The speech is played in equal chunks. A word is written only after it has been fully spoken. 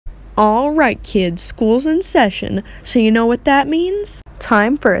Alright kids, school's in session, so you know what that means?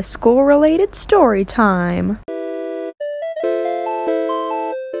 Time for a school-related story time.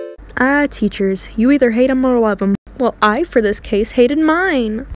 Teachers, you either hate them or love them. Well, I, for this case, hated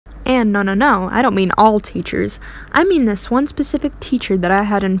mine. And no, I don't mean all teachers. I mean this one specific teacher that I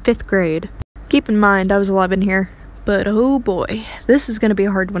had in 5th grade. Keep in mind, I was 11 here. But oh boy, this is gonna be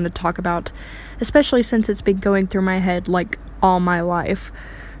a hard one to talk about, especially since it's been going through my head like all my life.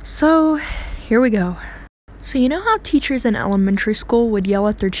 So, here we go. So you know how teachers in elementary school would yell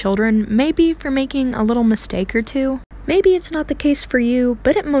at their children, maybe for making a little mistake or two? Maybe it's not the case for you,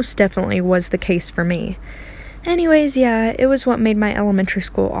 but it most definitely was the case for me. Anyways, yeah, it was what made my elementary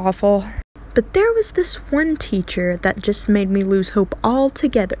school awful. But there was this one teacher that just made me lose hope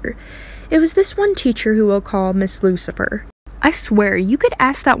altogether. It was this one teacher who we'll call Miss Lucifer. I swear, you could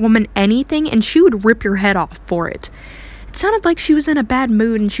ask that woman anything and she would rip your head off for it. It sounded like she was in a bad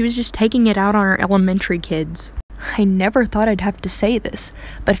mood and she was just taking it out on our elementary kids. I never thought I'd have to say this,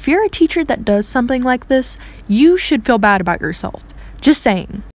 but if you're a teacher that does something like this, you should feel bad about yourself. Just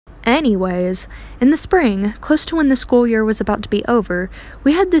saying. Anyways, in the spring, close to when the school year was about to be over,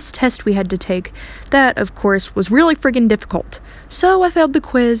 we had this test we had to take that, of course, was really friggin' difficult. So I failed the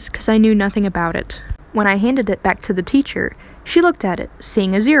quiz because I knew nothing about it. When I handed it back to the teacher, she looked at it,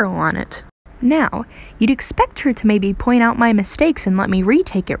 seeing a 0 on it. Now, you'd expect her to maybe point out my mistakes and let me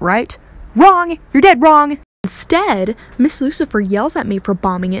retake it, right? Wrong! You're dead wrong! Instead, Miss Lucifer yells at me for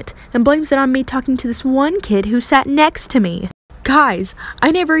bombing it and blames it on me talking to this one kid who sat next to me. Guys, I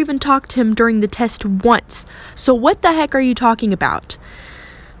never even talked to him during the test once, so what the heck are you talking about?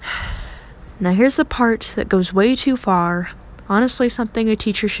 Now here's the part that goes way too far. Honestly, something a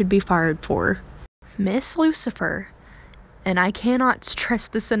teacher should be fired for. Miss Lucifer, and I cannot stress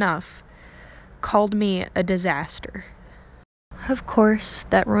this enough, called me a disaster. Of course,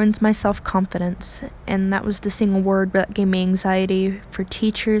 that ruins my self-confidence, and that was the single word that gave me anxiety for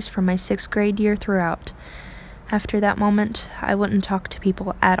teachers from my 6th grade year throughout. After that moment, I wouldn't talk to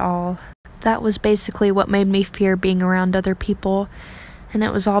people at all. That was basically what made me fear being around other people, and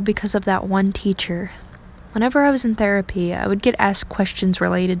it was all because of that one teacher. Whenever I was in therapy, I would get asked questions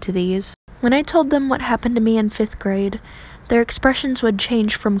related to these. When I told them what happened to me in 5th grade, their expressions would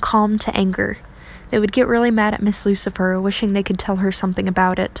change from calm to anger. They would get really mad at Miss Lucifer, wishing they could tell her something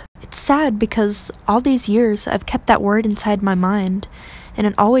about it. It's sad because all these years I've kept that word inside my mind, and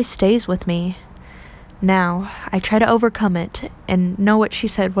it always stays with me. Now, I try to overcome it and know what she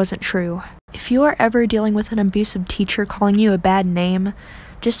said wasn't true. If you are ever dealing with an abusive teacher calling you a bad name,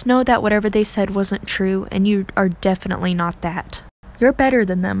 just know that whatever they said wasn't true and you are definitely not that. You're better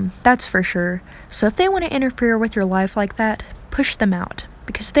than them, that's for sure. So if they want to interfere with your life like that, push them out,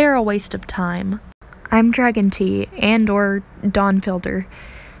 because they're a waste of time. I'm Dragon Tea and or Dawn Fielder,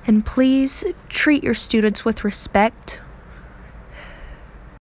 and please treat your students with respect,